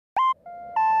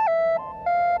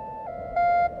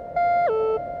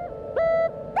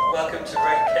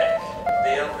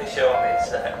only show on the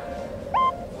internet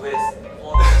with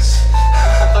one.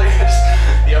 I thought you were just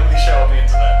the only show on the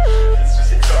internet.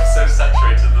 It's got so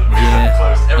saturated that we've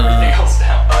closed everything else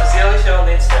down. Oh, it's the only show on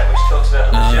the internet which talks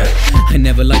about other shows. I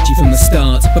never liked you from the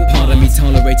start, but part of me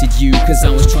tolerated you cause I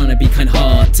was trying to be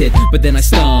kind-hearted. But then I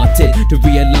started to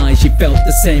realize you felt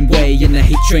the same way and the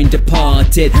hate train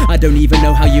departed. I don't even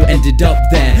know how you ended up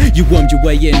there. You wormed your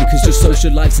way in cause your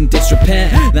social life's in disrepair.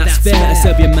 That's fair, a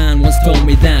Serbian man once told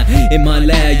me that. In my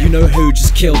lair, you know who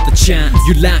just killed the chat.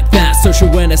 You lack that social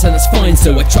awareness and that's fine,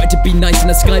 so I tried to be nice in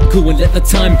a Skype call and let the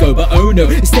time go. But oh no,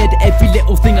 instead every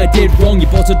little thing I did wrong you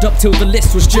bottled up till the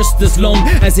list was just as long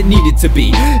as it needed to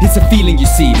be. It's a feeling you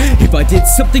see. If I did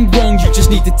something wrong you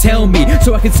just need to tell me,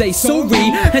 so I can say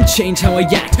sorry and change how I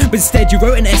act. But instead you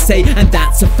wrote an essay and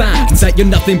that's a fact, that you're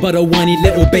nothing but a whiny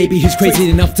little baby who's crazy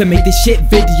enough to make these shit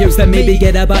videos that maybe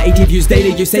get about 80 views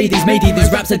daily. You say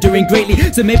these raps are doing greatly,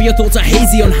 so maybe your thoughts are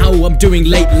hazy on how I'm doing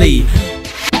lately.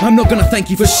 I'm not gonna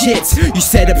thank you for shit. You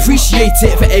said appreciate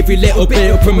it for every little bit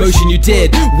of promotion you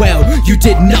did. Well, you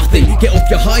did nothing. Get off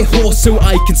your high horse so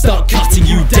I can start cutting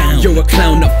you down. You're a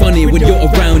clown, not funny when you're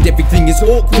around. Everything is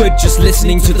awkward just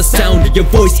listening to the sound of your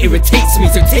voice irritates me,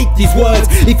 so take these words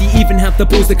if you even have the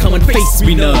balls to come and face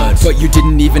me, nerd. But you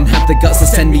didn't even have the guts to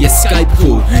send me a Skype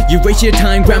call. You waste your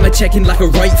time grammar checking like a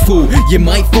right fool. You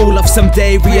might fall off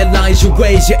someday, realize your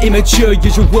ways. You're immature,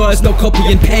 use your words, not copy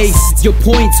and paste. Your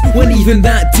point weren't even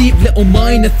that deep, little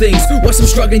minor things. Whilst I'm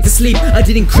struggling to sleep, I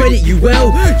didn't credit you well.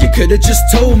 You could've just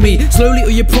told me. Slowly all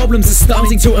your problems are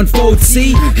starting to unfold.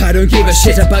 See, I don't give a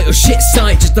shit about your shit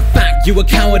site, just the fact you were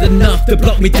coward enough to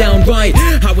block me down right.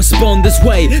 I respond this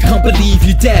way, can't believe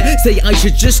you dare say I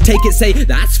should just take it, say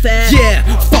that's fair. Yeah,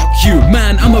 fuck you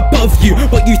man, I'm above you,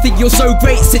 but you think you're so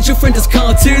great since your friend does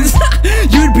cartoons.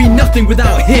 You'd be nothing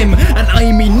without him, and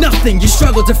I mean nothing, you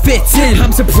struggle to fit in.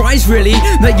 I'm surprised really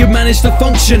that you managed to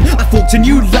function. I forked a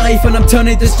new life and I'm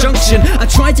turning disjunction. I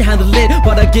tried to handle it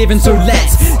but I've given, so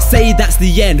let's say that's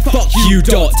the end. Fuck you,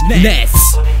 Dotnet.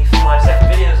 25 seconds.